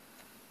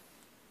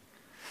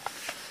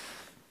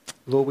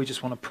Lord, we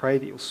just want to pray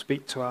that you'll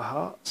speak to our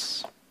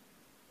hearts.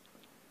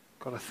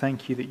 God, I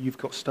thank you that you've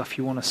got stuff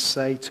you want to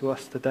say to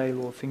us today,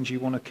 Lord, things you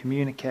want to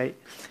communicate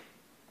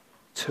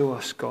to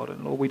us, God.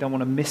 And Lord, we don't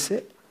want to miss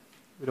it.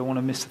 We don't want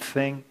to miss a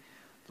thing.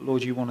 But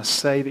Lord, you want to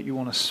say, that you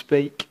want to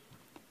speak.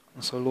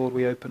 And so, Lord,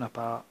 we open up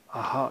our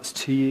hearts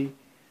to you.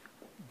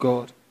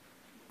 God,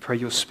 pray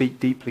you'll speak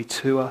deeply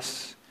to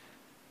us.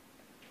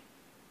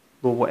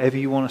 Lord, whatever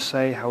you want to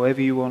say,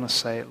 however you want to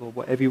say it, Lord,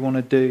 whatever you want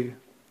to do,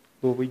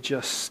 Lord, we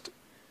just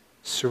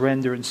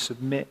surrender and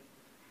submit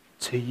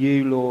to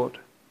you, Lord,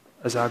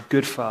 as our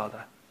good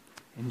Father.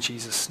 In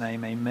Jesus'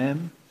 name,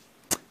 amen.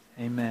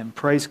 Amen.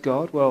 Praise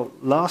God. Well,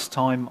 last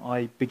time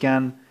I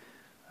began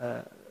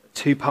a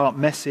two-part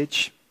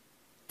message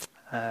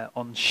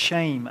on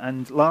shame.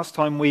 And last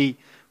time we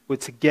were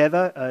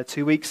together,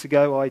 2 weeks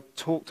ago, I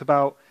talked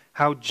about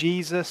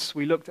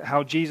we looked at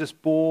how Jesus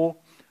bore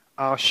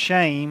our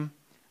shame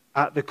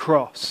at the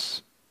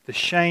cross. The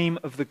shame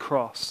of the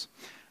cross.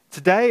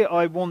 Today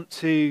I want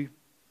to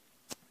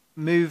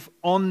move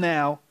on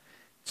now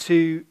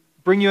to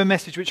bring you a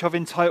message which I've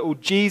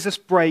entitled, Jesus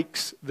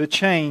Breaks the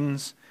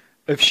Chains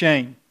of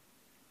Shame.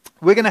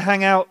 We're going to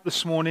hang out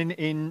this morning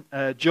in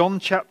John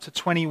chapter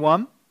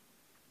 21,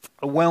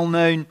 a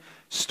well-known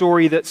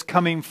story that's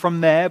coming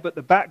from there, but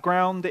the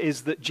background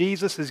is that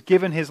Jesus has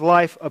given his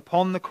life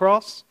upon the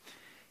cross.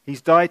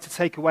 He's died to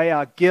take away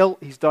our guilt,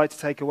 he's died to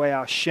take away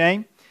our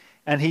shame,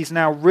 and he's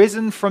now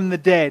risen from the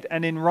dead.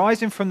 And in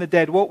rising from the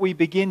dead, what we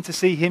begin to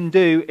see him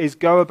do is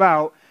go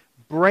about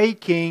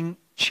breaking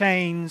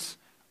chains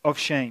of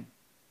shame.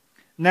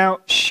 Now,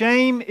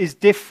 shame is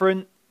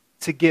different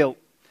to guilt.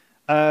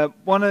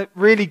 One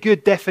really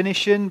good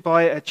definition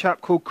by a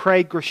chap called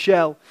Craig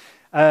Groeschel,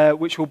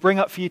 which we'll bring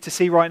up for you to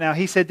see right now.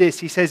 He said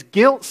this, he says,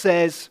 guilt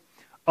says,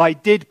 I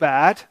did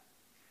bad.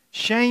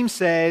 Shame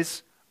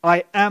says,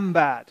 I am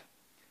bad.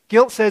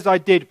 Guilt says, I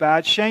did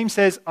bad. Shame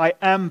says, I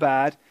am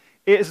bad.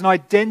 It is an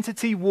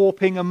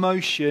identity-warping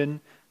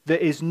emotion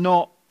that is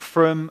not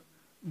from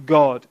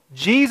God.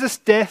 Jesus'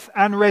 death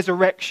and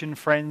resurrection,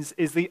 friends,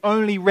 is the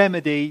only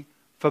remedy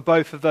for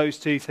both of those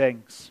two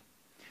things.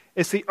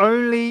 It's the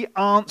only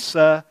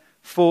answer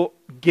for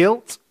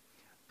guilt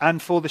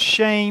and for the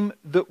shame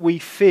that we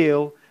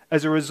feel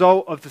as a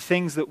result of the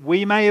things that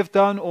we may have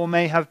done or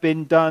may have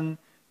been done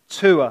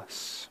to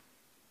us.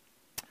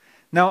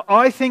 Now,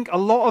 I think a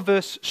lot of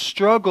us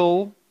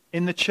struggle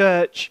in the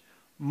church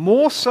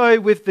more so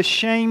with the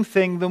shame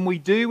thing than we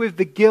do with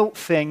the guilt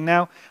thing.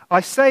 Now,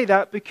 I say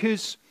that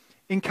because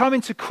in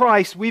coming to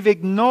Christ, we've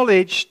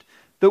acknowledged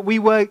that we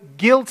were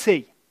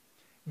guilty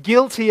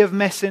of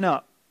messing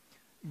up,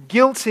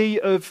 guilty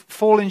of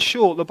falling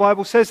short. The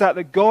Bible says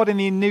that God in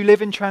the New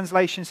Living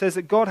Translation says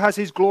that God has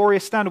his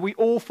glorious standard. We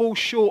all fall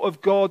short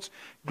of God's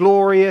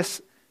glorious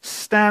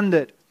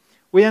standard.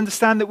 We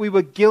understand that we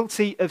were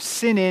guilty of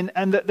sinning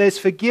and that there's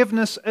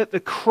forgiveness at the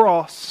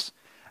cross.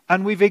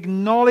 And we've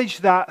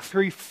acknowledged that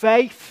through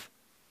faith,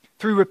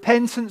 through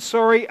repentance,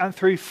 and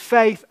through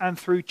faith and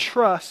through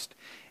trust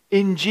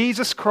in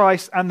Jesus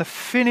Christ and the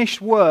finished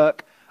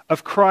work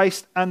of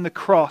Christ and the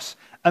cross.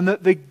 And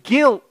that the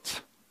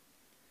guilt,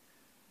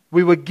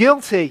 we were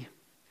guilty,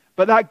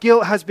 but that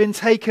guilt has been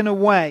taken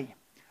away.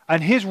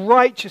 And his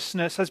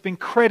righteousness has been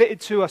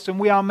credited to us, and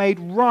we are made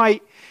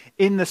right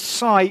in the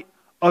sight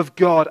of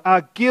God.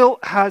 Our guilt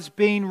has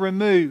been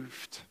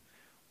removed.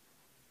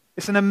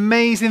 It's an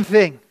amazing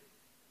thing.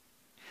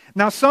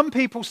 Now, some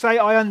people say,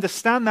 I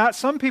understand that.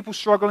 Some people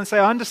struggle and say,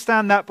 I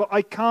understand that, but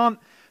I can't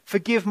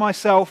forgive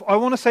myself. I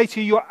want to say to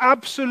you, you're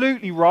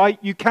absolutely right.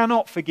 You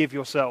cannot forgive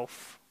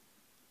yourself.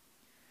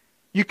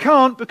 You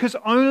can't, because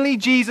only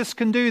Jesus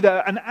can do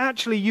that. And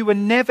actually, you were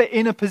never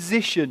in a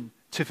position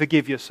to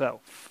forgive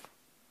yourself.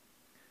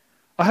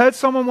 I heard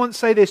someone once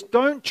say this,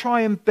 don't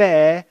try and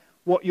bear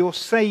what your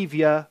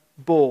Savior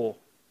bore.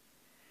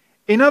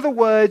 In other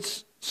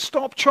words,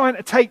 stop trying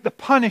to take the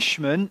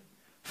punishment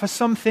for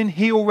something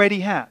he already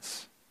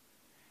has.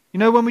 You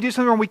know, when we do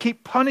something wrong, we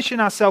keep punishing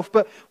ourselves,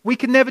 but we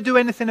can never do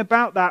anything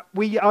about that.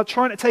 We are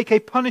trying to take a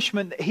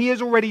punishment that he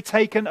has already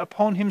taken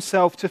upon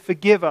himself to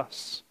forgive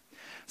us.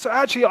 So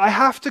actually, I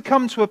have to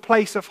come to a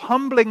place of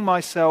humbling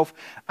myself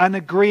and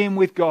agreeing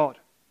with God.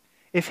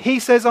 If he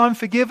says I'm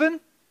forgiven,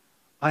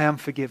 I am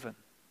forgiven.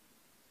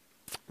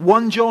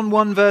 1 John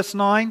 1 verse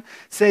 9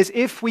 says,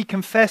 if we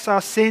confess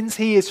our sins,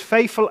 he is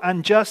faithful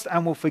and just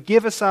and will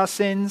forgive us our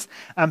sins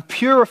and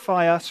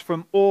purify us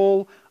from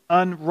all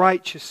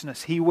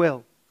unrighteousness. He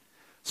will.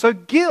 So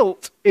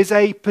guilt is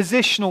a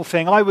positional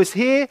thing. I was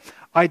here,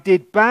 I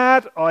did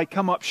bad, I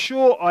come up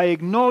short, I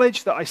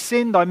acknowledge that I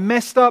sinned, I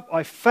messed up,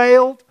 I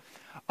failed.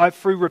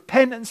 Through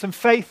repentance and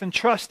faith and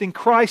trust in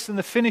Christ and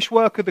the finished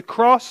work of the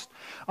cross,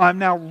 I'm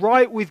now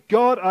right with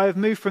God. I have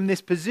moved from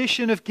this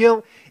position of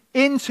guilt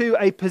into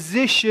a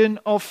position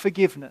of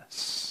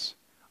forgiveness.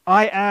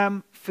 I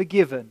am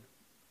forgiven.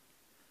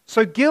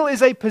 So guilt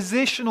is a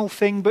positional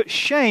thing, but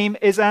shame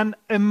is an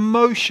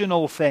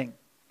emotional thing.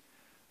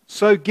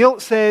 So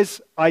guilt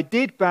says, I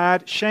did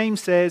bad. Shame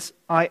says,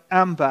 I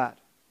am bad.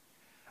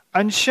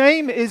 And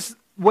shame is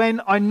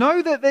when I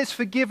know that there's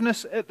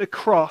forgiveness at the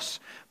cross,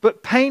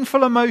 but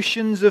painful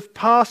emotions of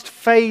past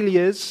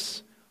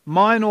failures,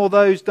 mine or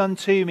those done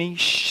to me,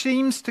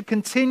 seems to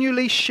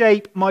continually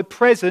shape my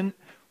present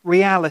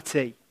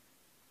reality.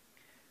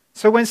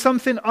 So when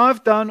something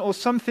I've done or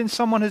something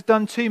someone has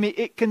done to me,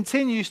 it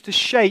continues to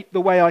shape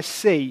the way I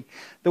see,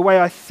 the way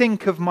I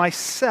think of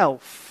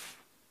myself,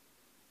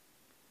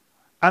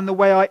 and the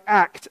way I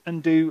act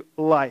and do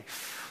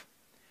life.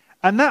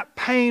 And that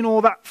pain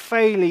or that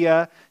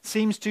failure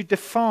seems to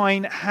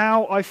define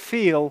how I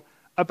feel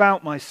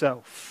about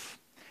myself.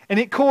 And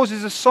it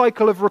causes a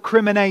cycle of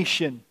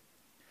recrimination.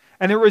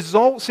 And it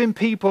results in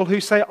people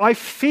who say, I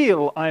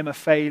feel I'm a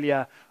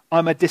failure,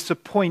 I'm a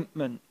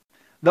disappointment,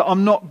 that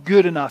I'm not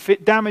good enough.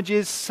 It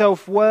damages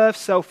self-worth,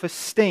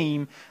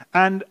 self-esteem,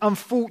 and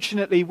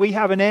unfortunately we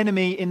have an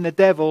enemy in the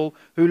devil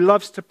who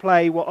loves to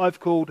play what I've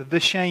called the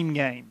shame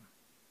game.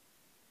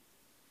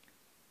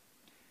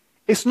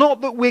 It's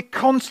not that we're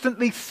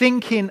constantly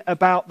thinking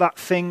about that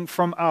thing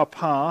from our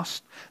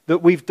past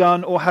that we've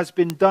done or has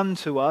been done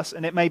to us,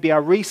 and it may be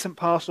our recent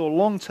past or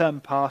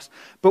long-term past,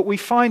 but we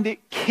find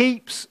it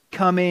keeps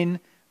coming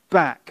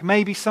back.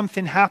 Maybe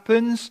something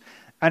happens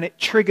and it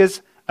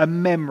triggers a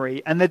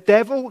memory, and the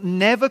devil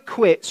never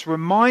quits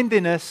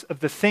reminding us of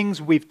the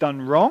things we've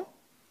done wrong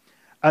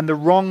and the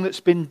wrong that's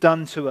been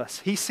done to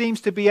us. He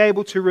seems to be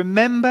able to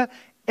remember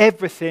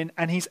everything,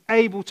 and he's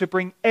able to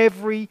bring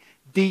every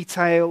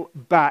detail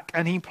back,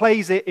 and he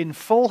plays it in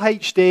full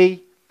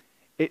HD.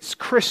 It's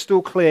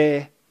crystal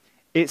clear.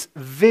 It's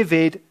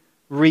vivid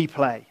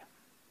replay.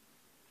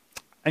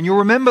 And you'll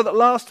remember that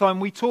last time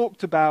we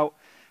talked about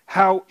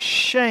how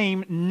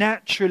shame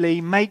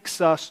naturally makes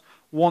us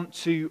want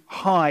to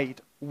hide,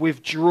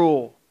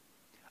 withdraw,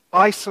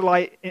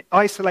 isolate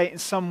in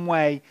some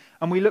way.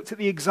 And we looked at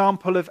the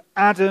example of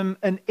Adam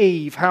and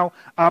Eve, how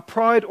our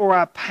pride or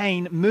our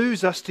pain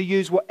moves us to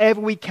use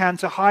whatever we can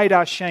to hide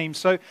our shame.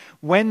 So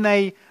when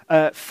they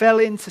fell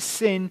into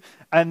sin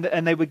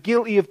and they were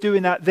guilty of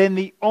doing that, then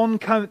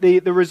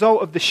the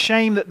result of the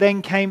shame that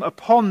then came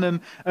upon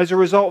them as a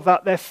result of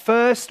that, their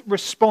first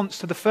response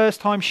to the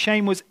first time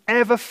shame was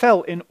ever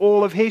felt in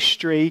all of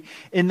history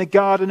in the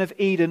Garden of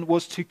Eden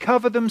was to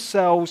cover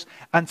themselves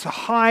and to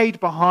hide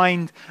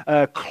behind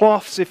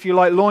cloths, if you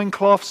like,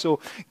 loincloths or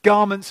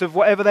garments of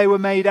whatever they were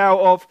made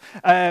out of,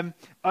 and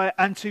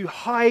to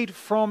hide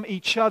from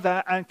each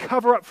other and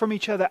cover up from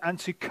each other and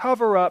to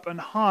cover up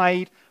and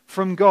hide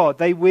from God.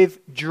 They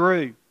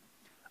withdrew.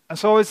 And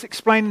so I was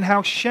explaining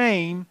how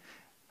shame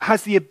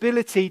has the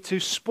ability to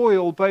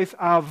spoil both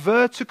our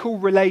vertical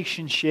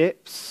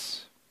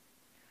relationships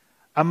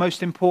and,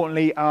 most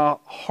importantly, our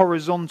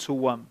horizontal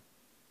one.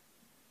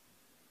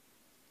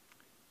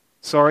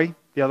 Sorry,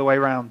 the other way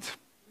around.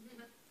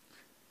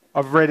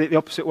 I've read it the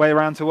opposite way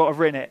around to what I've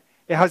written it.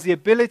 It has the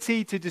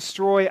ability to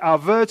destroy our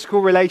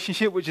vertical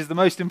relationship, which is the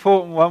most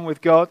important one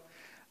with God,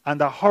 and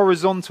our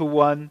horizontal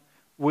one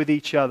with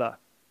each other.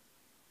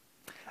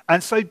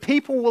 And so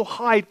people will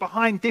hide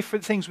behind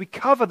different things. We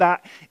cover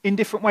that in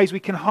different ways. We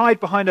can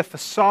hide behind a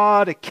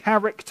facade, a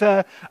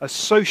character, a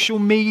social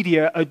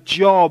media, a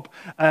job.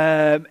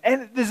 And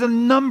there's a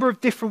number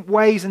of different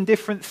ways and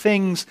different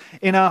things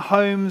in our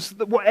homes.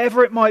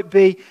 Whatever it might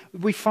be,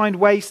 we find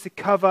ways to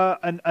cover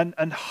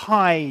and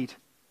hide.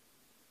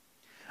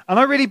 And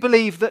I really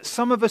believe that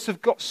some of us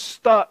have got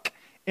stuck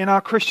in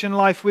our Christian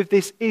life with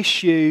this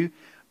issue.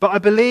 But I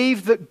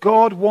believe that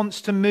God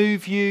wants to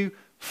move you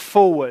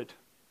forward.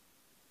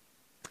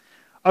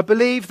 I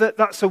believe that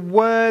that's a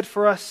word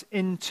for us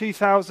in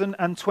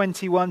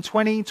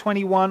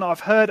 2021. I've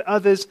heard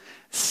others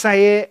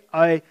say it.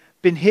 I've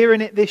been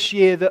hearing it this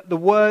year, that the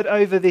word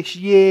over this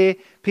year,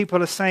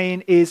 people are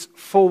saying, is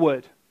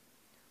forward.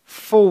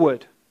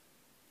 Forward.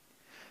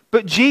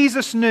 But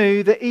Jesus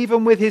knew that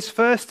even with his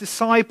first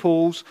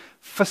disciples,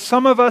 for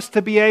some of us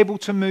to be able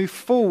to move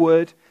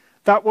forward,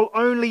 that will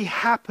only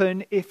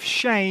happen if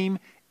shame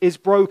is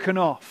broken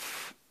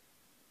off.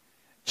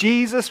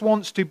 Jesus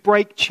wants to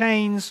break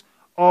chains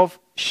of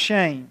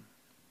shame.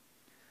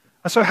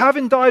 And so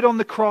having died on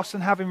the cross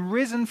and having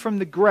risen from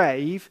the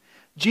grave,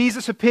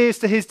 Jesus appears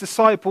to his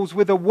disciples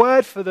with a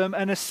word for them,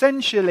 and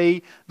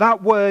essentially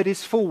that word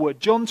is forward.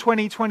 John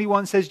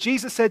 20:21 says,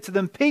 Jesus said to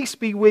them, "Peace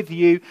be with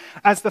you.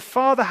 As the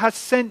Father has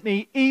sent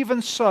me,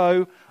 even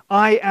so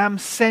I am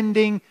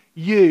sending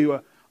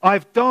you."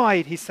 I've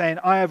died, he's saying.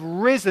 I have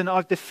risen,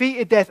 I've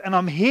defeated death, and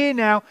I'm here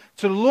now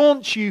to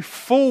launch you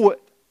forward.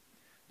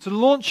 To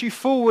launch you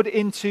forward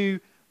into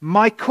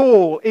my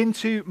call,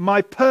 into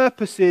my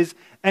purposes,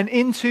 and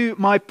into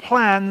my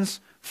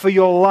plans for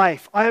your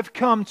life. I have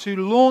come to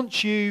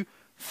launch you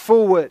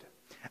forward.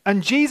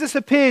 And Jesus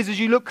appears, as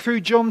you look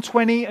through John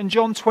 20 and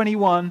John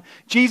 21,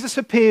 Jesus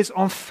appears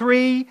on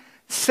three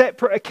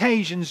separate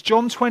occasions.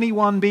 John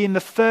 21 being the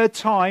third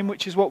time,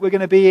 which is what we're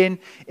going to be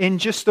in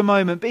just a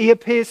moment. But he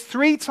appears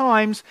three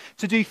times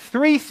to do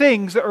three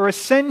things that are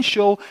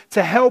essential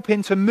to help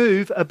him to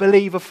move a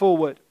believer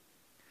forward.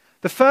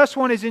 The first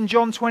one is in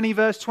John 20,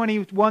 verse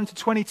 21 to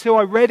 22.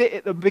 I read it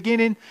at the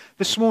beginning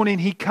this morning.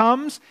 He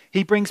comes,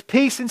 he brings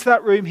peace into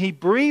that room, he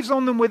breathes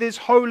on them with his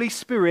Holy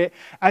Spirit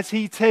as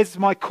he says,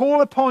 my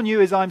call upon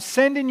you is I'm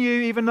sending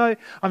you, even though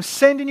I'm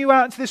sending you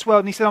out into this world.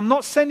 And he said, I'm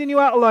not sending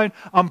you out alone.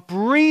 I'm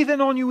breathing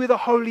on you with the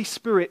Holy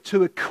Spirit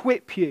to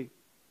equip you.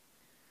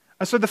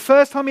 And so the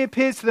first time he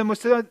appears to them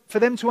was for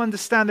them to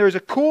understand there is a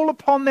call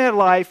upon their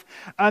life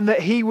and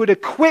that he would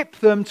equip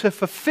them to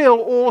fulfill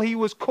all he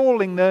was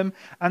calling them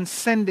and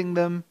sending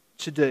them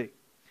to do.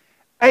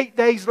 8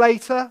 days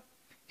later,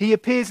 he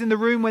appears in the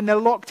room when they're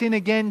locked in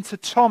again to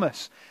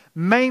Thomas.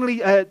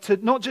 Mainly,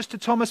 not just to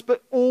Thomas,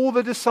 but all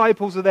the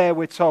disciples are there,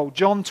 we're told.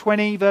 John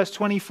 20, verse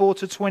 24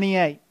 to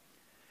 28.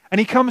 And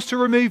he comes to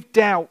remove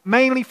doubt,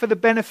 mainly for the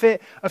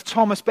benefit of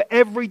Thomas, but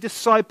every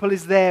disciple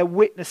is there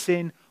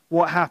witnessing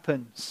what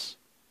happens.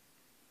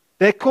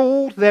 They're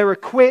called, they're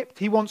equipped,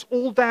 he wants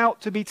all doubt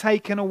to be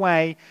taken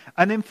away,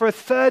 and then for a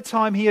third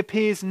time he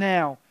appears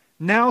now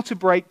to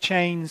break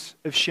chains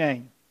of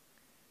shame.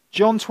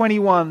 John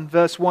 21,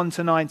 verse 1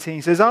 to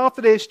 19 says,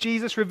 after this,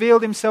 Jesus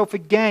revealed himself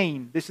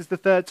again, this is the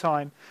third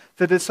time,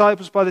 to the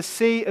disciples by the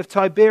Sea of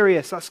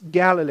Tiberias, that's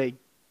Galilee.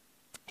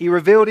 He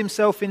revealed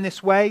himself in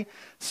this way.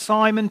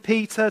 Simon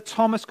Peter,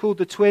 Thomas called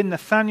the twin,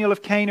 Nathanael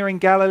of Cana in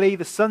Galilee,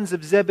 the sons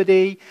of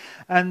Zebedee,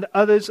 and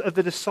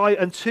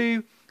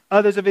two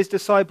others of his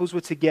disciples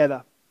were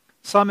together.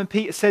 Simon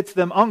Peter said to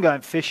them, I'm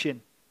going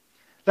fishing.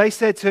 They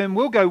said to him,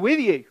 we'll go with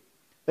you.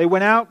 They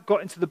went out,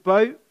 got into the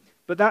boat,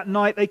 but that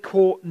night they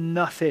caught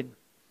nothing.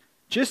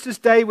 Just as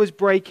day was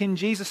breaking,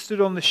 Jesus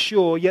stood on the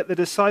shore, yet the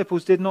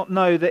disciples did not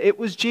know that it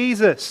was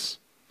Jesus.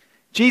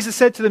 Jesus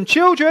said to them,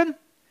 children,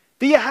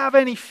 do you have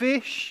any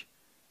fish?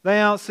 They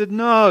answered,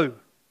 no.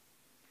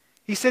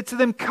 He said to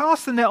them,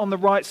 cast the net on the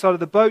right side of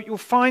the boat, you'll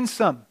find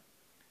some.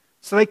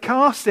 So they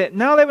cast it.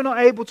 Now they were not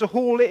able to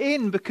haul it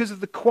in because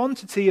of the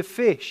quantity of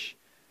fish.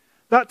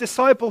 That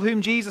disciple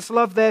whom Jesus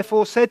loved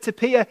therefore said to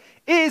Peter,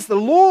 it is the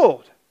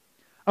Lord.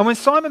 And when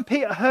Simon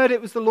Peter heard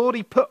it was the Lord,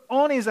 he put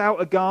on his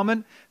outer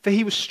garment, for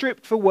he was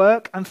stripped for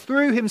work, and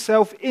threw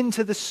himself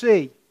into the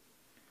sea.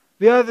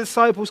 The other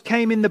disciples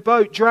came in the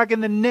boat,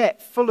 dragging the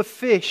net full of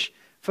fish,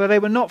 for they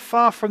were not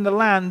far from the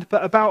land,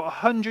 but about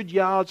 100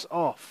 yards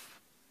off.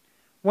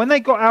 When they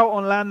got out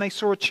on land, they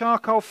saw a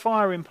charcoal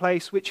fire in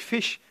place, with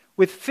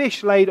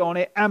fish laid on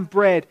it and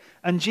bread.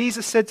 And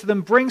Jesus said to them,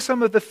 bring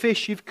some of the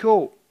fish you've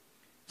caught.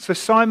 So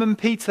Simon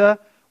Peter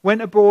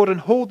went abroad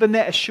and hauled the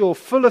net ashore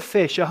full of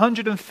fish,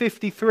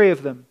 153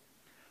 of them.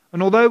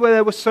 And although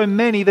there were so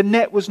many, the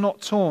net was not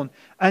torn.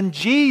 And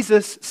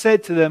Jesus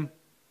said to them,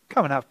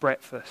 come and have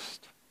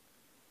breakfast.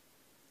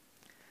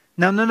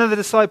 Now none of the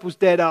disciples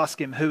dared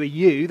ask him, who are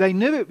you? They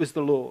knew it was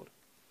the Lord.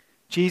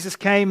 Jesus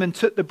came and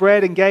took the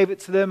bread and gave it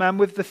to them, and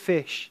with the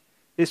fish.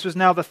 This was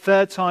now the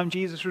third time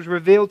Jesus was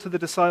revealed to the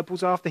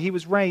disciples after he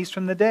was raised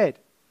from the dead.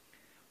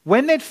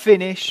 When they'd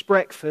finished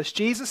breakfast,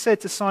 Jesus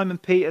said to Simon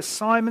Peter,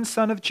 Simon,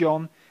 son of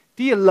John,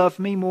 do you love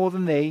me more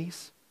than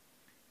these?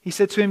 He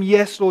said to him,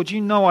 yes, Lord, you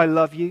know I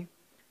love you.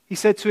 He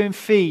said to him,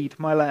 feed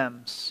my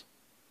lambs.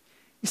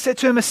 He said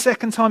to him a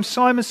second time,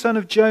 Simon, son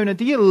of Jonah,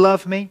 do you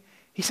love me?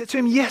 He said to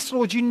him, yes,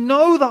 Lord, you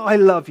know that I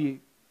love you.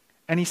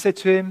 And he said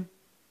to him,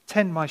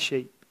 tend my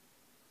sheep.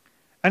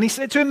 And he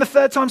said to him the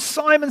third time,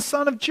 Simon,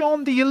 son of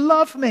John, do you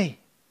love me?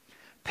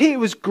 Peter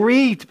was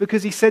grieved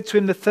because he said to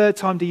him the third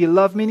time, do you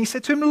love me? And he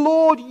said to him,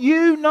 Lord,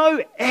 you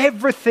know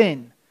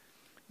everything.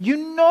 You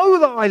know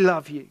that I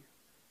love you.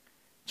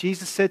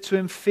 Jesus said to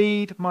him,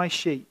 feed my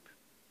sheep.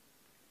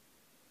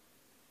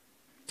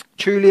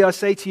 Truly I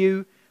say to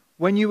you,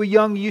 when you were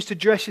young, you used to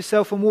dress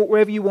yourself and walk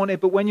wherever you wanted,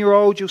 but when you're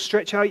old, you'll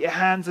stretch out your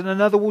hands and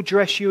another will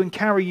dress you and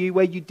carry you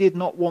where you did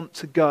not want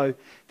to go.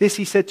 This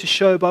he said to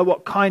show by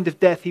what kind of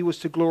death he was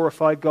to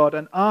glorify God.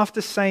 And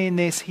after saying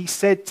this, he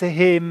said to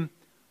him,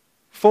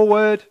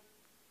 forward,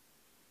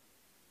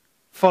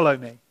 follow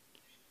me.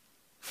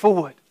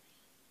 Forward.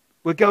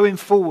 We're going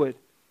forward,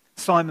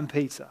 Simon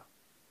Peter.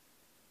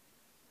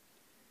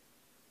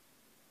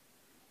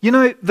 You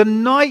know, the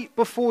night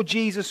before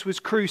Jesus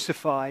was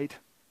crucified,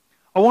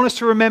 I want us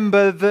to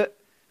remember that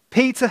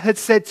Peter had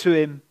said to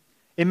him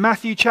in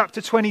Matthew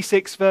chapter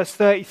 26, verse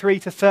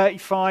 33 to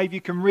 35, you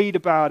can read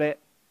about it,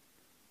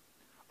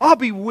 I'll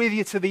be with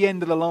you to the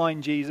end of the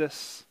line,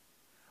 Jesus.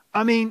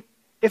 I mean,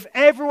 if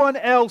everyone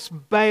else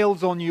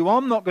bails on you,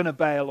 I'm not going to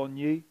bail on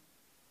you.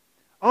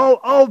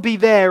 I'll be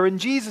there. And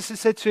Jesus has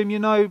said to him, you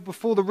know,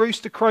 before the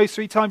rooster crows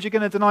 3 times, you're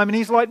going to deny him. And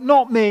he's like,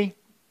 not me.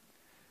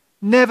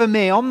 Never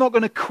me. I'm not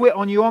going to quit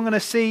on you. I'm going to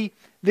see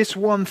this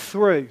one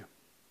through.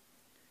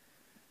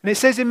 And it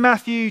says in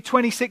Matthew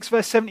 26,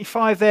 verse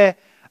 75 there,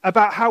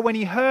 about how when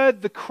he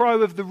heard the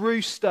crow of the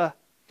rooster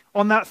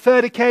on that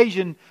third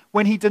occasion,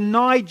 when he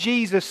denied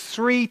Jesus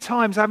 3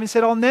 times, having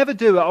said, I'll never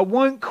do it, I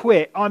won't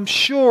quit, I'm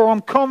sure,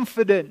 I'm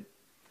confident,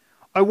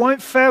 I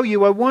won't fail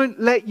you, I won't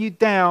let you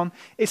down.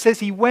 It says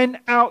he went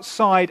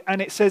outside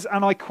and it says,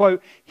 and I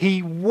quote,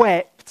 he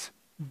wept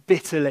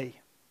bitterly.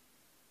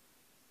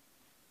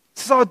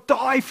 He says, I'll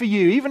die for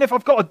you. Even if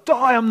I've got to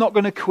die, I'm not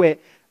going to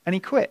quit. And he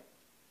quit.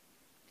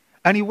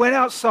 And he went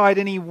outside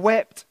and he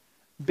wept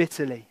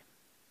bitterly.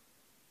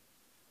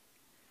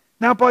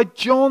 Now by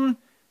John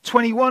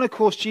 21, of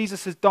course,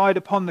 Jesus has died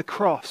upon the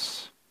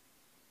cross.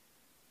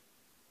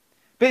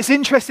 But it's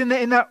interesting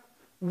that in that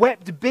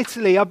wept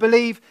bitterly, I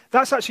believe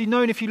that's actually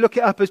known, if you look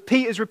it up, as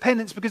Peter's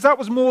repentance, because that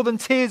was more than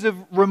tears of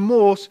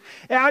remorse.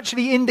 It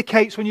actually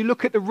indicates, when you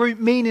look at the root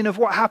meaning of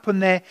what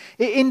happened there,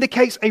 it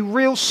indicates a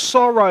real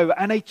sorrow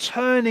and a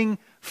turning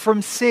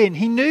from sin.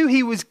 He knew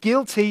he was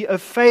guilty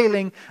of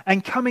failing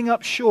and coming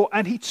up short,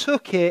 and he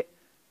took it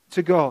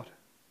to God.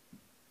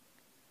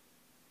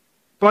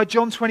 By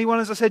John 21,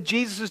 as I said,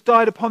 Jesus has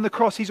died upon the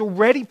cross. He's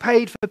already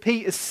paid for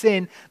Peter's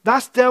sin.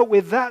 That's dealt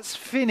with. That's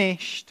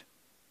finished.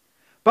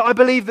 But I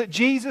believe that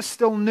Jesus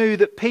still knew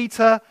that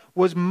Peter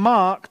was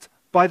marked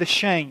by the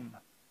shame.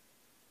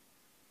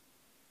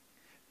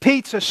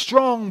 Peter,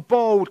 strong,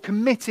 bold,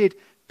 committed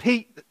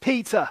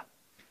Peter,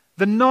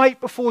 the night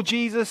before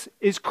Jesus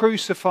is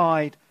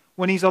crucified,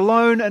 when he's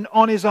alone and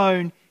on his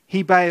own,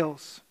 he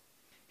bails.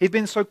 He'd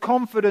been so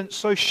confident,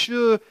 so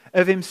sure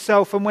of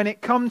himself, and when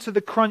it come to the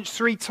crunch,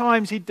 3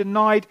 times he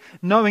denied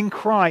knowing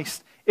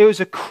Christ. It was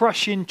a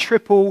crushing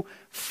triple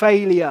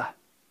failure.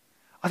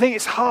 I think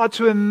it's hard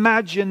to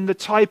imagine the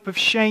type of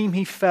shame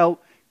he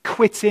felt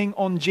quitting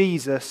on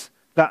Jesus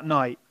that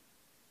night.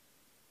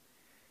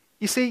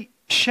 You see,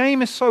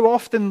 shame is so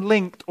often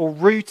linked or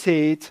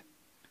rooted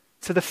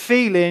to the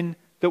feeling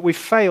that we've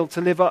failed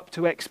to live up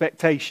to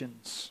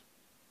expectations.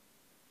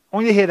 I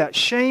want you to hear that.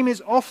 Shame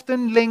is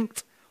often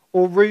linked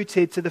or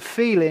rooted to the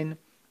feeling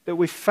that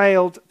we've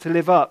failed to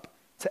live up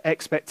to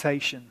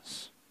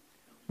expectations.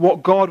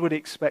 What God would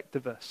expect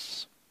of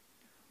us.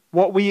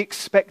 What we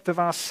expect of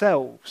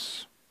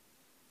ourselves.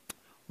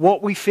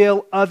 What we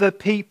feel other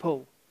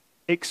people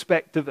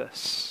expect of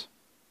us.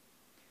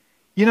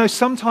 You know,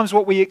 sometimes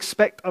what we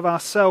expect of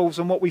ourselves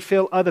and what we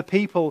feel other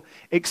people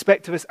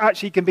expect of us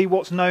actually can be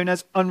what's known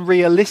as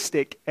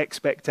unrealistic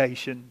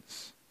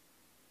expectations.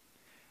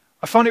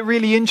 I found it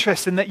really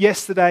interesting that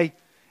yesterday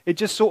it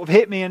just sort of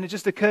hit me and it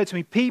just occurred to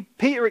me.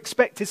 Peter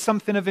expected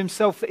something of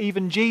himself that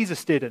even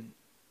Jesus didn't.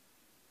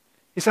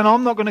 He said,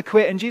 I'm not going to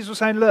quit. And Jesus was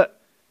saying, look,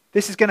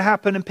 this is going to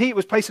happen. And Peter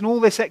was placing all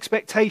this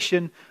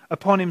expectation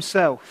upon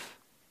himself.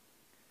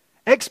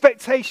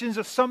 Expectations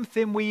are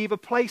something we either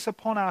place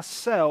upon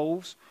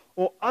ourselves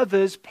or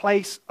others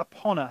place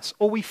upon us,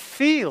 or we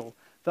feel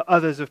that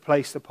others have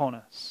placed upon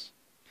us.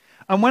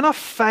 And when I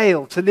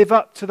fail to live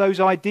up to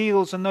those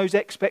ideals and those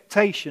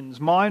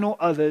expectations, mine or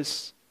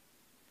others,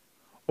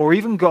 or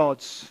even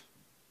God's,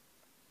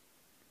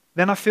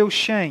 then I feel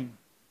shame.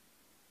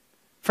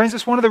 Friends,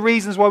 that's one of the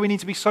reasons why we need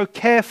to be so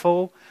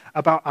careful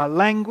about our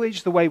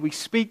language, the way we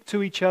speak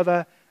to each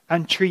other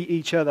and treat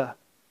each other.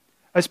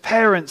 As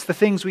parents, the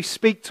things we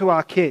speak to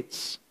our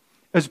kids.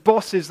 As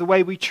bosses, the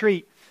way we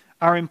treat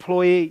our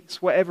employees,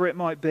 whatever it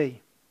might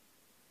be.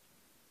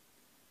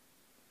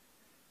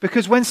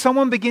 Because when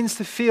someone begins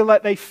to feel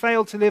like they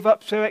fail to live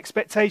up to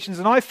expectations,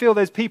 and I feel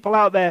there's people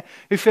out there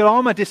who feel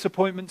I'm a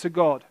disappointment to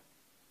God.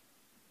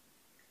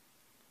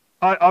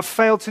 I've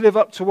failed to live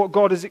up to what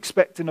God is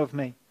expecting of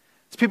me.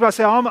 There's people that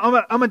say,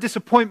 I'm a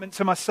disappointment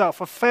to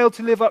myself. I've failed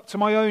to live up to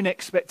my own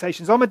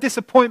expectations. I'm a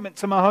disappointment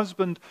to my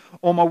husband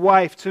or my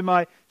wife, to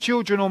my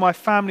children or my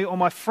family or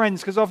my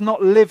friends, because I've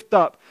not lived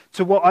up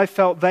to what I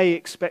felt they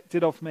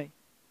expected of me.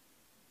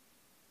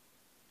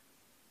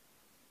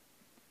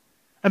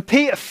 And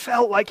Peter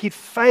felt like he'd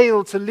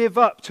failed to live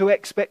up to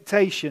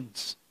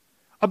expectations.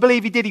 I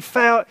believe he did.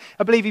 I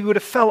believe he would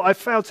have felt, I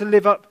failed to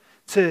live up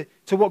to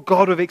what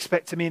God would have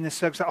expected me in this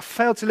circumstance. I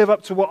failed to live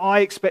up to what I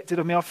expected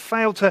of me. I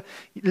failed to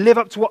live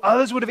up to what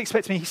others would have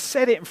expected me. He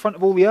said it in front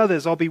of all the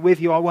others. I'll be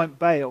with you. I won't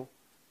bail.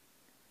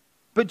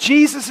 But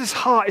Jesus'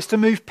 heart is to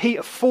move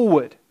Peter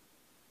forward.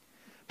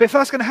 But if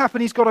that's going to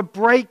happen, he's got to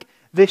break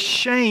this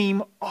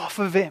shame off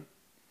of him.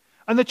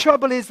 And the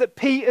trouble is that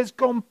Peter's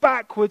gone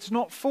backwards,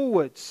 not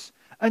forwards.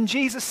 And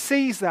Jesus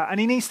sees that, and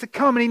he needs to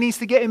come and he needs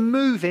to get him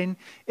moving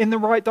in the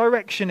right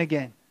direction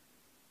again.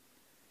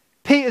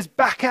 Peter's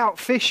back out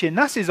fishing.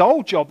 That's his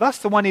old job. That's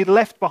the one he'd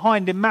left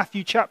behind in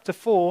Matthew chapter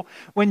 4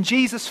 when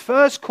Jesus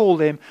first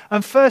called him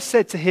and first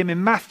said to him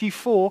in Matthew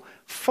 4,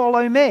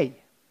 follow me.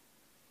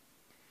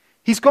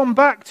 He's gone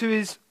back to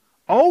his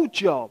old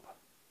job.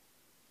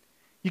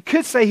 You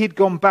could say he'd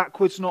gone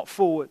backwards, not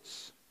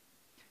forwards.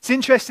 It's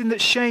interesting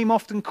that shame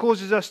often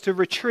causes us to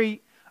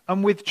retreat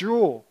and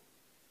withdraw.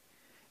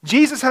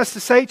 Jesus has to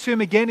say to him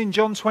again in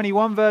John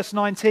 21 verse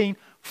 19,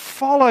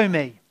 follow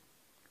me.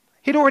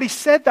 He'd already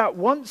said that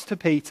once to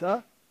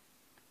Peter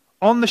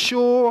on the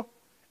shore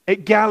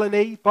at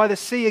Galilee, by the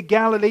Sea of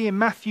Galilee in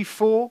Matthew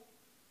 4.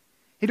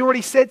 He'd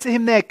already said to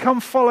him there,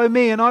 come follow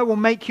me and I will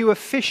make you a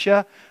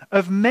fisher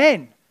of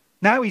men.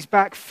 Now he's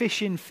back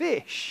fishing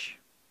fish.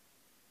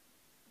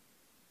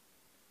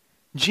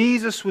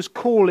 Jesus was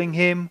calling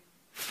him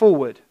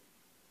forward.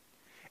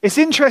 It's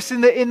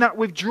interesting that in that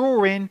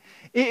withdrawing,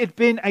 it had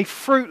been a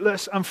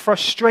fruitless and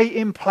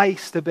frustrating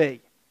place to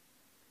be.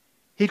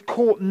 He'd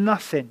caught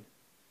nothing.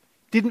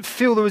 Didn't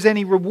feel there was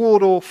any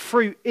reward or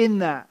fruit in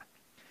that.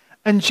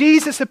 And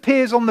Jesus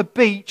appears on the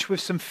beach with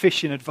some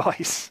fishing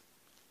advice.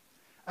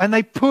 And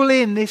they pull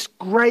in this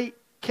great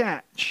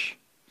catch.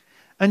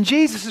 And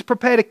Jesus has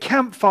prepared a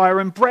campfire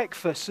and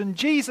breakfast. And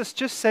Jesus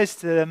just says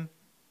to them,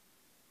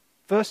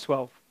 verse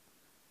 12,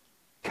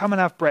 come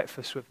and have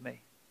breakfast with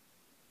me.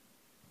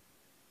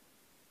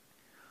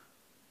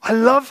 I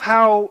love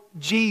how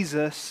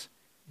Jesus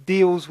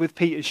deals with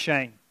Peter's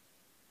shame.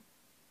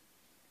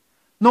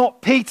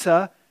 Not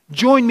Peter,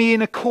 join me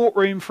in a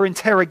courtroom for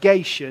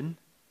interrogation.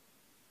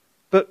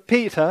 But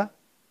Peter,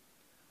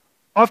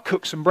 I've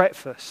cooked some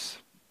breakfast.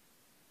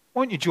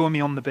 Why don't you join me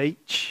on the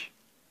beach?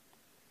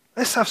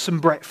 Let's have some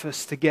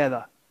breakfast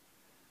together.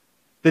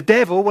 The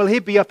devil, well,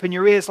 he'd be up in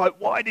your ears like,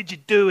 why did you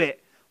do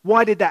it?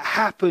 Why did that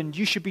happen?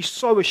 You should be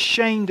so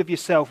ashamed of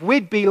yourself.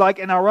 We'd be like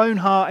in our own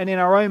heart and in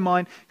our own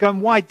mind going,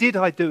 why did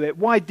I do it?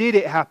 Why did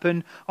it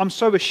happen? I'm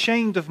so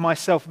ashamed of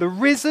myself. The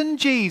risen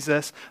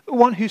Jesus, the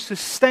one who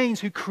sustains,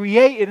 who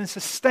created and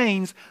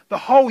sustains the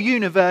whole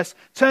universe,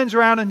 turns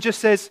around and just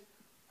says,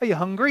 are you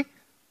hungry?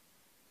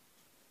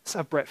 Let's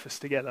have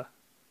breakfast together.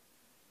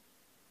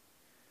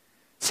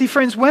 See,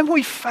 friends, when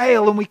we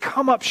fail and we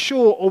come up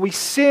short or we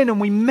sin and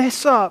we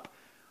mess up,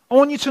 I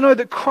want you to know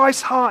that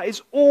Christ's heart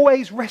is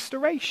always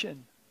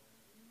restoration.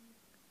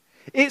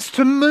 It's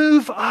to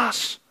move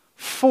us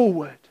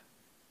forward.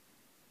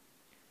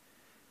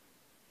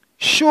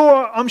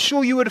 Sure, I'm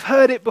sure you would have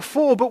heard it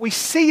before, but we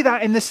see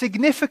that in the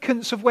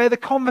significance of where the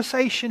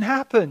conversation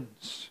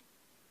happens.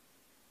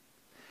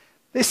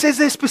 It says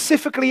there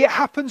specifically it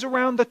happens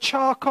around the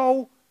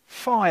charcoal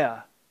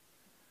fire.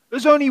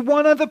 There's only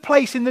one other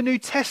place in the New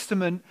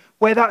Testament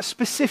where that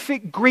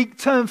specific Greek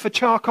term for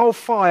charcoal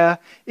fire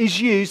is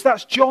used.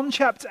 That's John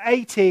chapter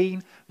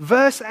 18,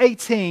 verse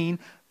 18.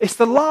 It's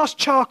the last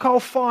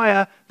charcoal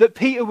fire that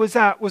Peter was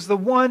at, was the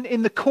one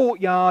in the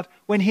courtyard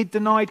when he'd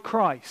denied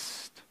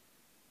Christ.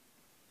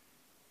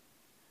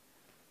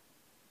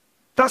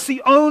 That's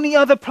the only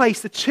other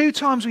place, the two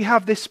times we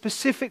have this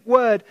specific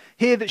word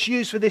here that's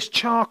used for this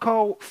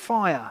charcoal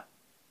fire.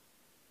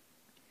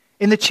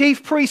 In the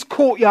chief priest's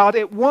courtyard,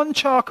 at one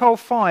charcoal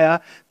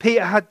fire,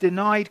 Peter had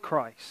denied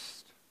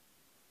Christ.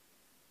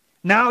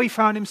 Now he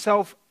found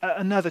himself at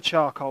another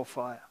charcoal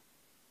fire.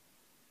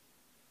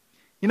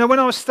 You know, when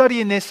I was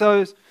studying this,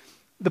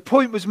 the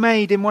point was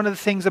made in one of the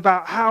things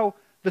about how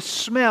the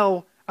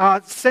smell,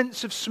 our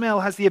sense of smell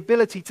has the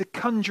ability to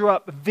conjure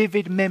up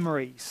vivid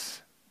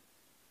memories.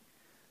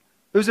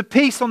 There was a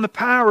piece on the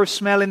power of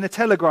smell in the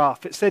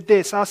Telegraph. It said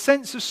this: our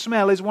sense of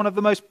smell is one of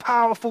the most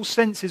powerful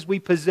senses we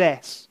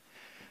possess.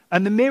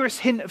 And the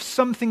merest hint of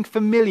something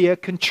familiar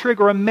can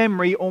trigger a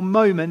memory or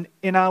moment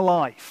in our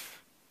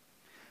life.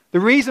 The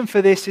reason for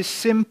this is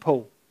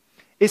simple.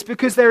 It's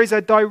because there is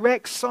a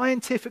direct,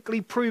 scientifically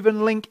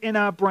proven link in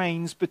our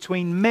brains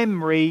between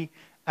memory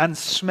and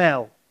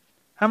smell.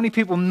 How many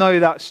people know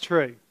that's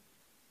true?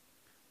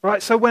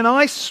 Right, so when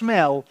I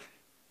smell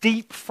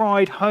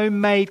deep-fried,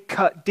 homemade,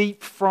 cut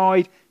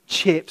deep-fried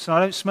chips, and I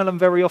don't smell them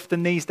very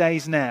often these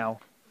days now,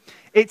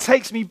 it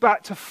takes me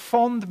back to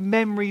fond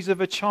memories of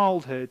a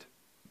childhood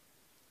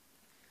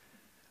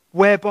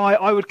whereby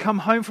I would come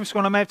home from school,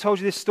 and I may have told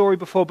you this story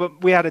before,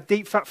 but we had a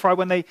deep fat fry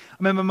I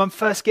remember Mum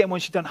first getting one,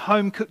 she'd done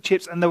home-cooked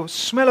chips, and the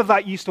smell of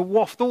that used to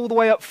waft all the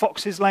way up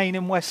Fox's Lane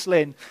in West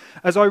Lynn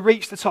as I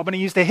reached the top, and it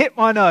used to hit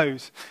my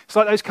nose. It's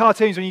like those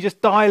cartoons when you just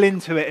dial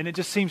into it, and it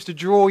just seems to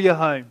draw you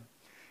home.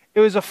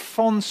 It was a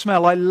fond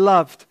smell. I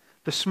loved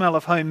the smell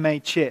of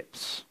homemade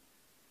chips.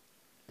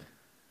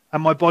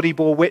 And my body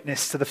bore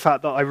witness to the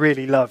fact that I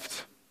really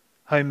loved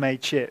homemade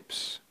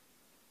chips.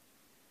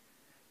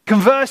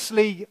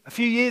 Conversely, a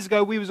few years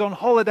ago, we was on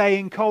holiday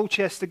in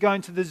Colchester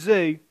going to the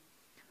zoo,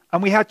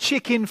 and we had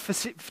chicken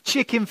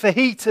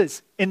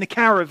fajitas in the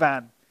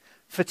caravan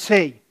for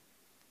tea.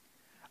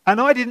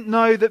 And I didn't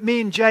know that me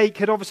and Jake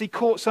had obviously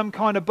caught some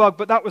kind of bug,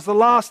 but that was the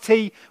last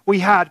tea we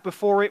had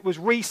before it was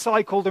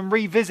recycled and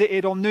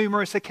revisited on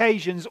numerous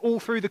occasions all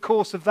through the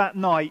course of that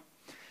night.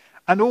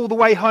 And all the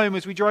way home,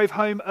 as we drove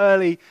home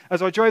early,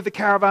 as I drove the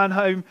caravan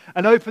home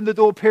and opened the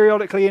door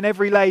periodically in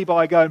every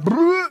lay-by going,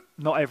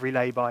 not every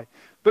lay-by,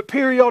 but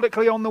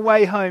periodically on the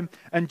way home,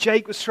 and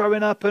Jake was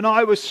throwing up and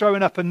I was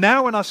throwing up, and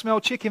now when I smell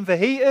chicken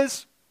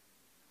fajitas,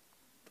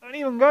 don't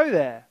even go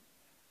there.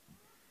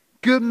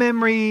 Good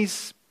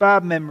memories,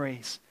 bad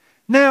memories.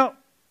 Now,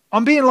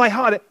 I'm being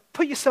lighthearted.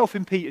 Put yourself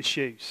in Peter's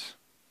shoes.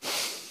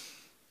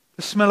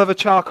 The smell of a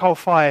charcoal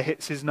fire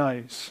hits his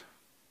nose.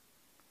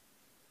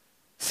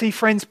 See,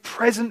 friends,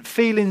 present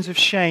feelings of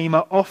shame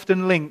are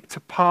often linked to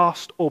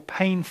past or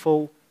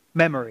painful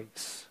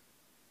memories.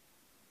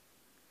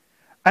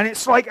 And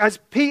it's like, as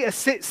Peter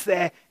sits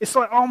there, it's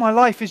like, oh, my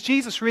life, is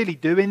Jesus really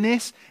doing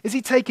this? Is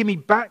he taking me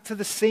back to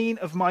the scene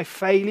of my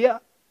failure?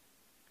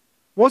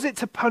 Was it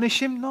to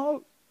punish him?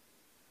 No.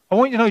 I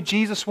want you to know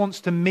Jesus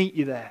wants to meet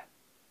you there.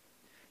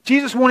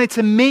 Jesus wanted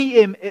to meet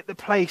him at the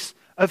place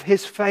of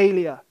his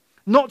failure.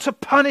 Not to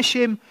punish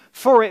him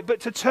for it, but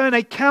to turn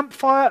a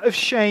campfire of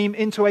shame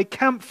into a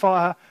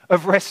campfire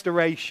of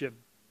restoration.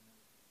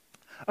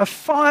 A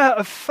fire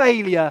of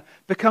failure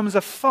becomes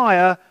a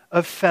fire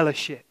of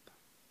fellowship.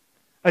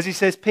 As he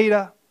says,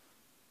 Peter,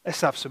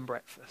 let's have some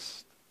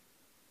breakfast.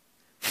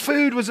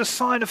 Food was a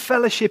sign of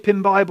fellowship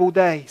in Bible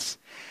days.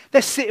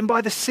 They're sitting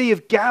by the Sea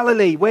of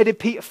Galilee. Where did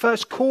Peter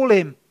first call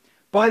him?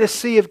 By the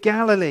Sea of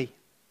Galilee.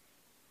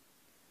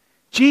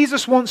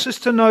 Jesus wants us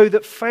to know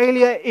that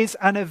failure is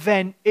an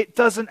event. It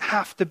doesn't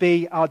have to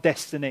be our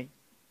destiny.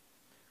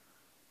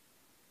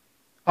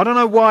 I don't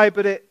know why,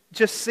 but it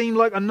just seemed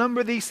like a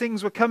number of these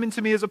things were coming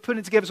to me as I put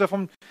it together. So if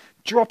I'm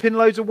dropping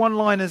loads of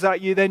one-liners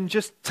at you, then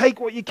just take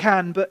what you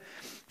can. But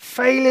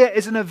failure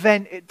is an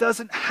event. It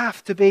doesn't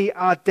have to be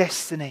our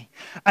destiny.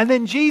 And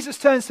then Jesus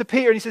turns to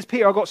Peter and he says,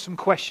 Peter, I've got some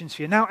questions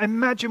for you. Now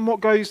imagine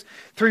what goes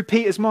through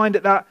Peter's mind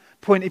at that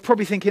point. He's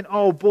probably thinking,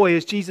 oh boy,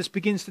 as Jesus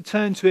begins to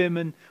turn to him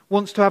and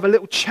wants to have a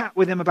little chat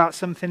with him about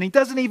something. He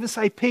doesn't even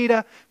say,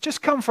 Peter,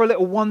 just come for a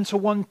little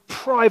one-to-one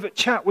private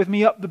chat with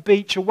me up the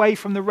beach away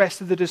from the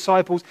rest of the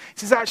disciples. He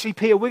says, actually,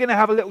 Peter, we're going to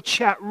have a little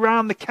chat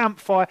round the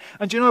campfire.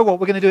 And do you know what?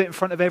 We're going to do it in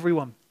front of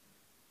everyone.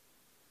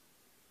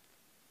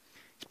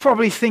 He's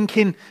probably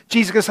thinking,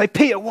 Jesus is going to say,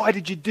 Peter, why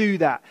did you do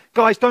that?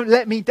 Guys, don't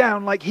let me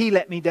down like he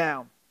let me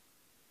down.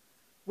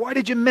 Why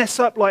did you mess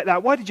up like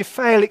that? Why did you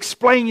fail?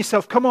 Explain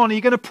yourself. Come on, are you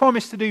going to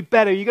promise to do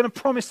better? Are you going to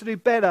promise to do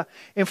better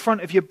in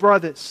front of your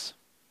brothers?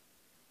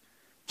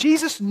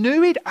 Jesus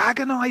knew he'd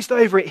agonized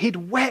over it.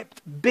 He'd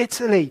wept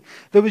bitterly.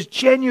 There was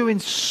genuine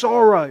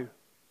sorrow.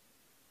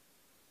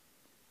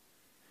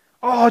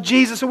 Oh,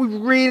 Jesus, are we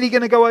really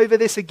going to go over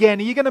this again?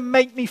 Are you going to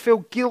make me feel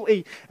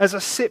guilty as I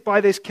sit by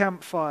this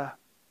campfire?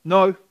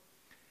 No.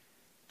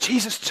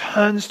 Jesus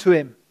turns to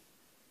him.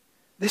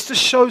 This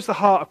just shows the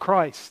heart of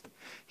Christ.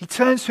 He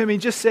turns to him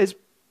and just says,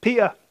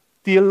 Peter,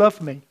 do you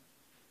love me?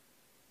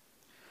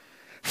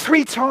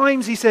 3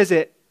 times he says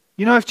it.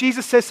 You know, if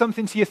Jesus says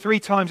something to you 3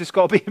 times, it's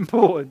got to be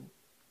important.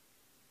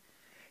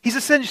 He's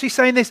essentially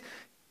saying this,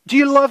 do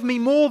you love me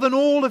more than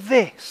all of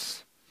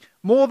this?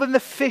 More than the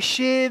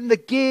fishing, the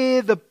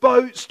gear, the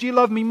boats? Do you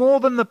love me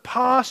more than the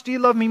past? Do you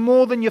love me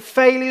more than your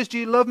failures? Do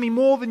you love me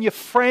more than your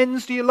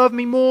friends? Do you love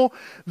me more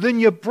than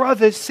your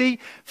brothers? See,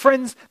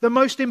 friends, the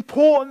most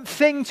important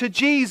thing to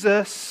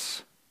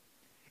Jesus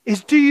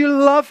is, do you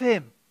love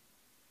him?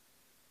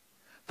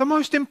 The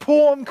most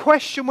important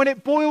question when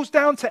it boils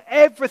down to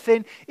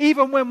everything,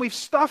 even when we've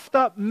stuffed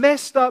up,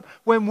 messed up,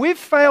 when we've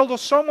failed or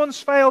someone's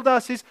failed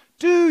us, is,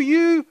 do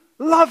you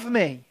love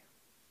me?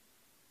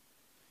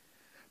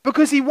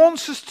 Because he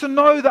wants us to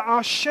know that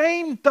our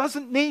shame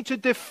doesn't need to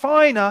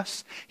define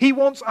us. He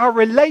wants our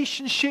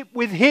relationship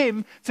with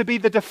him to be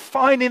the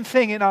defining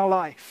thing in our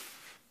life.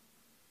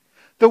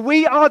 That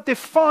we are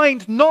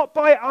defined not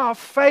by our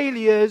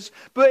failures,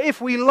 but if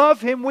we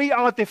love him, we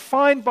are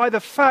defined by the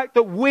fact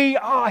that we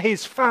are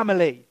his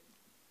family.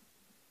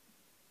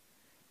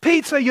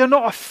 Peter, you're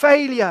not a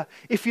failure.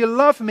 If you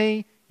love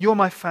me, you're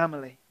my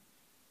family.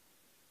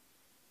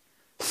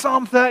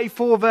 Psalm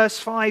 34 verse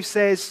 5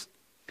 says,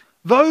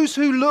 those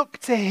who look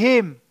to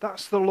him,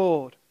 that's the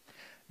Lord,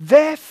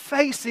 their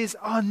faces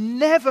are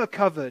never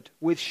covered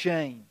with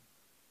shame.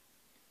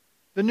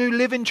 The New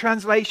Living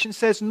Translation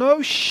says,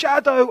 no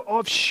shadow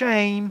of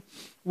shame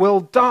will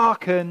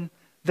darken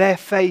their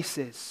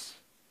faces.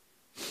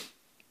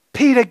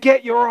 Peter,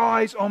 get your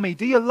eyes on me.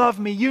 Do you love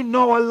me? You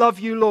know I love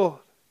you, Lord.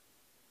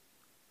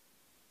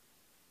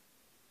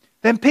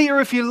 Then Peter,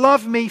 if you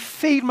love me,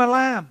 feed my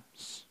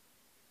lambs.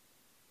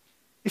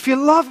 If you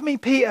love me,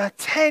 Peter,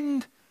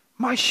 tend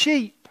my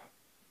sheep.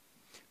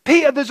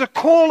 Peter, there's a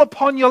call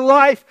upon your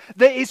life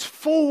that is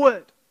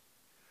forward.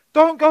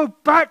 Don't go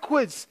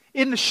backwards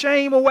in the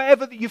shame or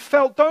whatever that you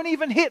felt. Don't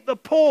even hit the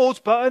pause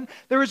button.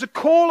 There is a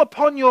call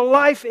upon your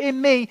life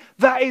in me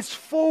that is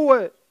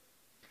forward.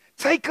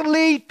 Take a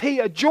lead,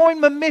 Peter.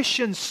 Join my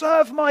mission.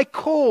 Serve my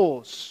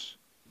cause.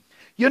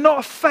 You're not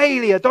a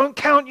failure. Don't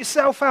count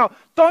yourself out.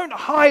 Don't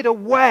hide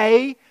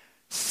away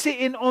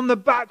sitting on the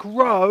back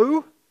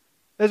row.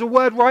 There's a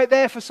word right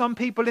there for some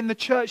people in the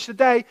church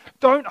today.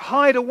 Don't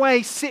hide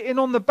away sitting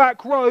on the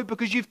back row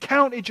because you've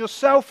counted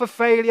yourself a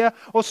failure,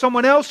 or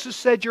someone else has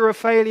said you're a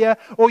failure,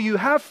 or you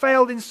have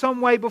failed in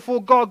some way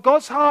before God.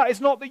 God's heart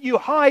is not that you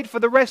hide for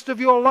the rest of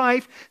your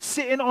life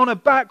sitting on a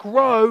back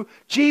row.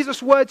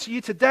 Jesus' word to you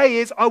today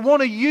is, I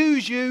want to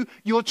use you.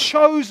 You're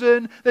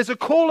chosen. There's a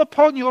call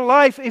upon your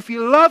life. If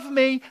you love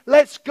me,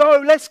 let's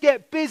go. Let's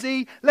get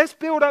busy. Let's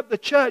build up the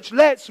church.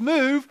 Let's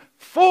move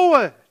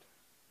forward.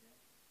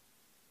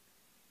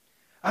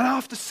 And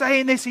after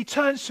saying this, he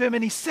turns to him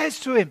and he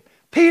says to him,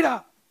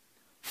 Peter,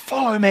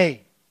 follow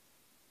me.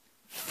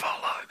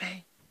 Follow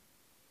me.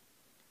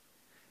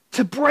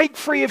 To break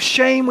free of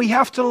shame, we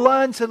have to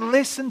learn to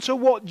listen to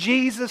what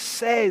Jesus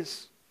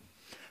says,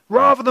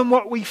 rather than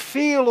what we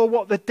feel or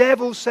what the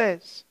devil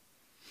says.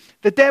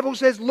 The devil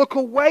says, look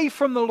away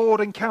from the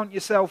Lord and count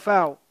yourself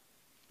out,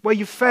 where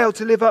you failed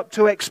to live up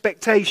to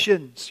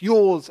expectations,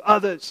 yours,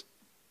 others.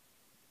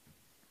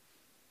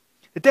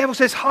 The devil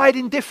says hide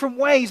in different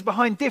ways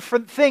behind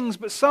different things.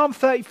 But Psalm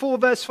 34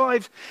 verse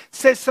 5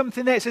 says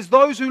something there. It says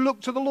those who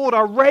look to the Lord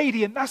are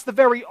radiant. That's the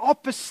very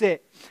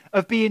opposite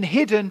of being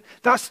hidden.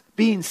 That's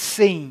being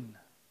seen.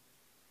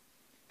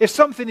 If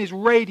something is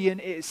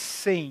radiant, it is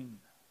seen.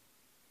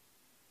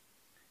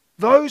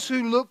 Those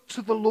who look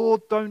to the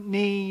Lord don't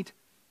need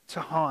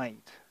to hide.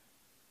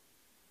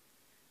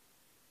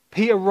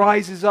 Peter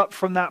rises up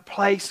from that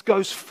place,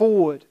 goes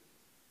forward,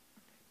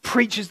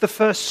 preaches the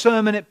first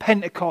sermon at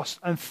Pentecost,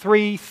 and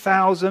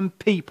 3,000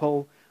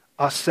 people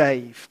are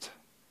saved.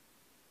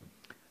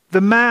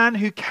 The man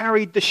who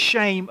carried the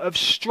shame of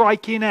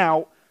striking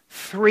out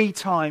 3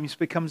 times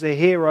becomes a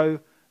hero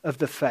of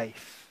the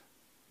faith.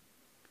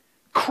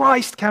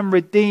 Christ can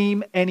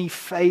redeem any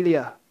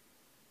failure.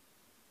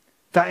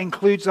 That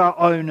includes our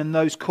own and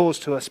those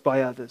caused to us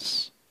by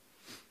others.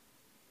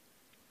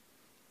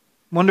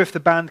 Wonder if the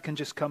band can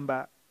just come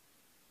back.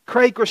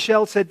 Craig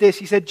Groeschel said this.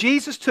 He said,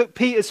 Jesus took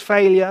Peter's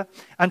failure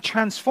and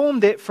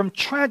transformed it from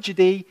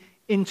tragedy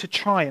into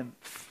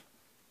triumph.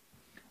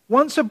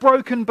 Once a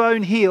broken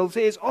bone heals,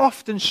 it is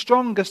often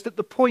strongest at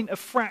the point of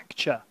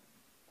fracture.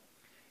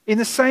 In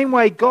the same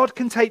way, God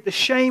can take the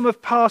shame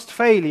of past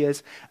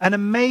failures and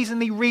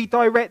amazingly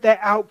redirect their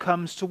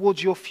outcomes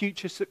towards your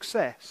future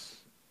success.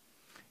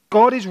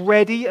 God is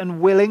ready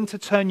and willing to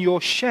turn your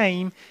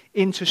shame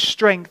into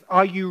strength.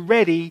 Are you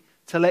ready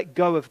to let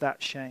go of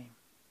that shame?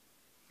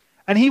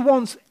 And he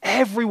wants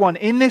everyone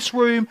in this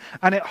room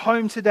and at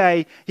home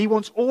today, he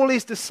wants all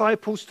his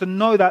disciples to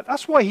know that.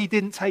 That's why he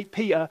didn't take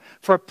Peter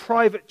for a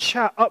private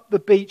chat up the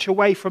beach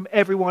away from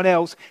everyone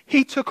else.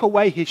 He took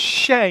away his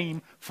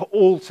shame for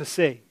all to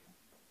see.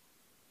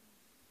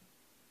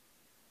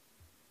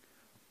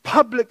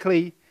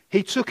 Publicly,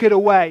 he took it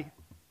away.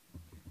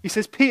 He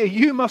says, Peter,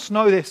 you must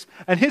know this.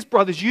 And his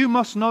brothers, you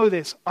must know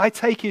this. I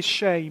take his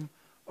shame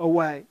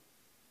away.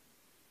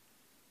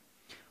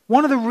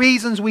 One of the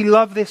reasons we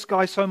love this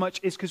guy so much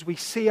is because we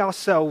see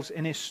ourselves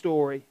in his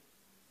story.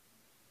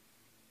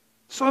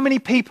 So many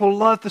people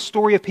love the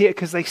story of Peter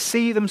because they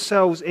see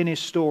themselves in his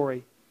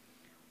story.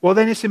 Well,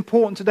 then it's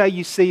important today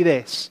you see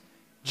this.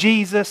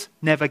 Jesus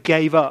never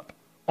gave up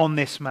on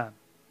this man.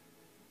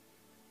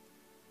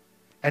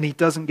 And he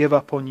doesn't give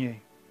up on you.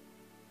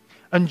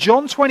 And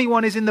John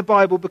 21 is in the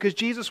Bible because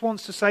Jesus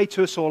wants to say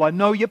to us all, I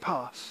know your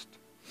past.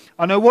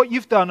 I know what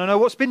you've done. I know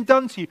what's been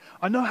done to you.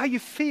 I know how you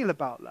feel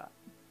about that.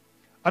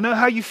 I know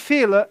how you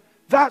feel that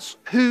that's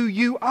who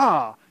you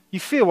are. You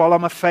feel, well,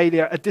 I'm a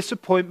failure, a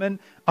disappointment,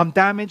 I'm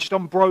damaged,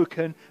 I'm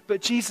broken. But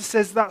Jesus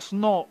says that's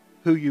not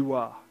who you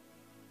are.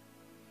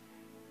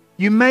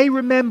 You may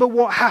remember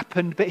what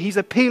happened, but he's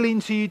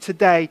appealing to you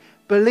today.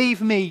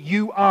 Believe me,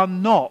 you are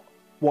not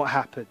what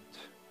happened.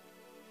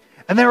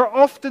 And there are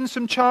often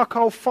some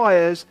charcoal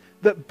fires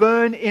that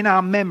burn in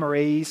our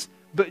memories,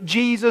 but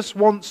Jesus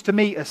wants to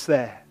meet us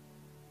there.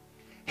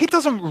 He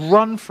doesn't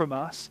run from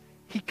us.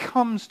 He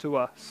comes to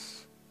us.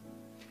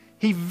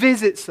 He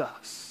visits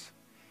us.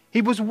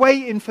 He was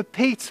waiting for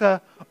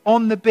Peter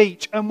on the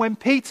beach. And when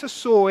Peter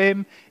saw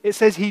him, it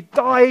says he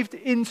dived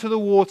into the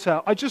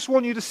water. I just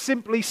want you to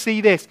simply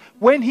see this.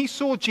 When he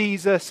saw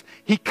Jesus,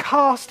 he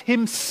cast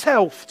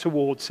himself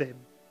towards him.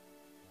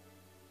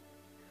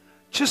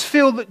 Just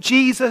feel that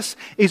Jesus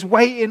is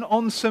waiting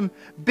on some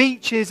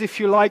beaches, if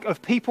you like,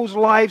 of people's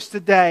lives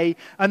today.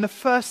 And the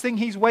first thing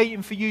he's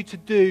waiting for you to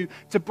do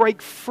to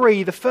break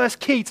free, the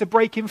first key to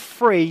breaking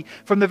free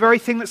from the very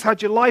thing that's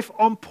had your life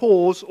on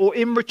pause or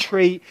in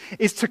retreat,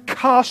 is to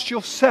cast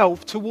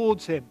yourself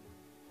towards him.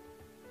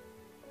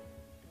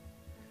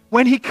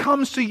 When he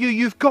comes to you,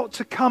 you've got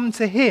to come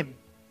to him.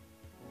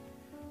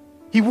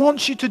 He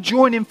wants you to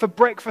join him for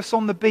breakfast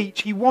on the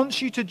beach. He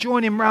wants you to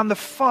join him around the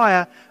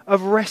fire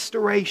of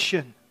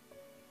restoration.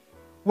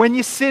 When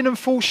you sin and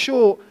fall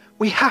short,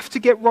 we have to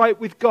get right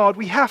with God.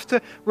 We have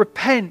to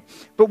repent.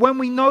 But when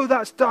we know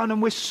that's done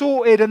and we're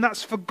sorted and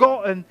that's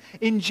forgotten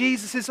in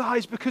Jesus'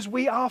 eyes, because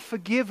we are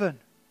forgiven.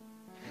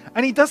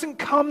 And he doesn't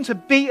come to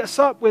beat us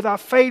up with our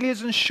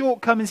failures and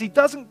shortcomings. He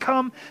doesn't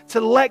come to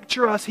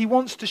lecture us. He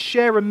wants to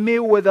share a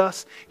meal with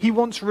us. He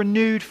wants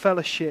renewed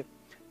fellowship.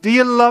 Do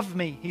you love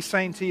me? He's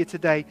saying to you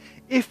today.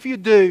 If you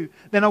do,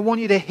 then I want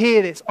you to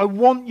hear this. I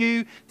want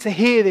you to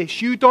hear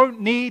this. You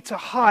don't need to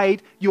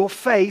hide your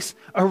face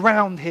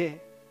around here.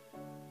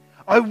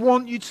 I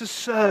want you to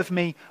serve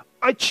me.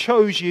 I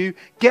chose you.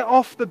 Get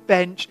off the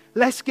bench.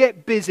 Let's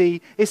get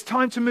busy. It's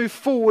time to move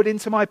forward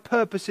into my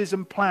purposes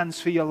and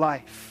plans for your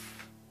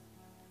life.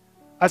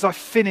 As I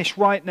finish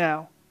right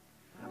now,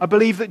 I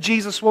believe that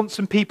Jesus wants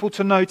some people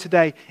to know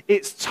today,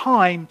 it's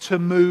time to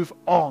move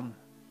on.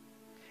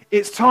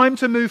 It's time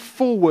to move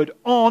forward,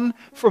 on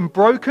from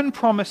broken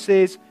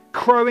promises,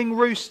 crowing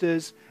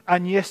roosters,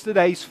 and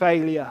yesterday's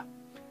failure.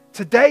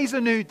 Today's a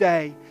new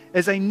day.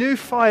 There's a new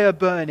fire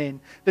burning.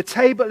 The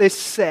table is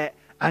set,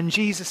 and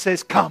Jesus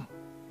says, come.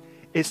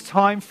 It's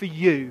time for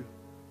you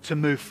to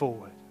move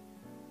forward.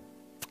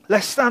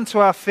 Let's stand to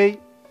our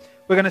feet.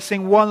 We're going to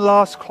sing one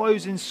last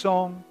closing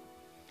song.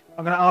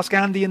 I'm going to ask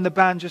Andy and the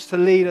band just to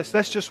lead us.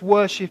 Let's just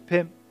worship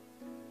him.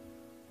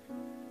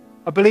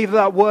 I believe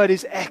that word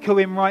is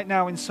echoing right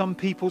now in some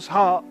people's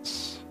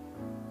hearts.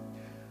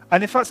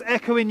 And if that's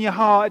echoing your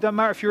heart, it doesn't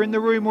matter if you're in the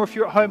room or if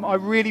you're at home, I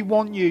really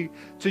want you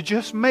to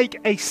just make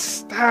a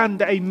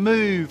stand, a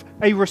move,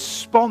 a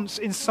response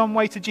in some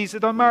way to Jesus. It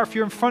doesn't matter if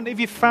you're in front of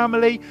your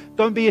family,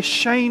 don't be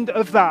ashamed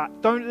of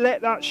that. Don't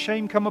let that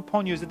shame come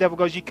upon you as the devil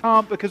goes, you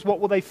can't because what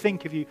will they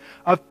think of you?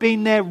 I've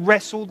been there,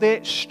 wrestled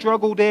it,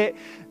 struggled it,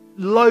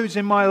 loads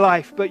in my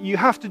life, but you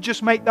have to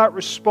just make that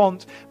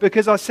response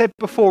because I said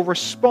before,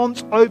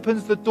 response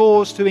opens the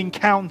doors to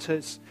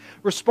encounters.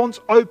 Response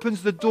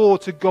opens the door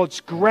to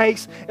God's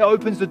grace. It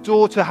opens the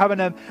door to having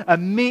a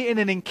meeting,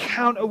 an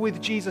encounter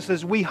with Jesus.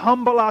 As we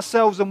humble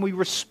ourselves and we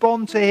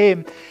respond to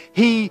Him,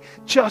 He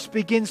just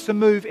begins to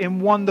move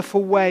in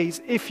wonderful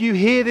ways. If you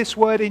hear this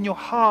word in your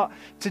heart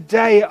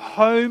today at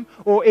home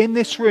or in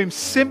this room,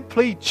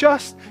 simply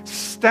just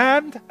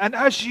stand. And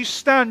as you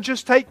stand,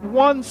 just take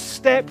one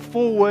step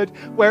forward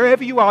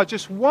wherever you are.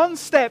 Just one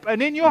step.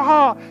 And in your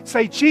heart,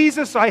 say,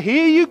 Jesus, I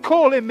hear you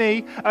calling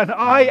me and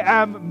I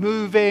am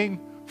moving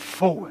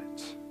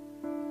forward.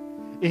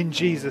 In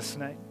Jesus'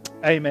 name.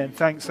 Amen.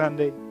 Thanks,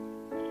 Andy.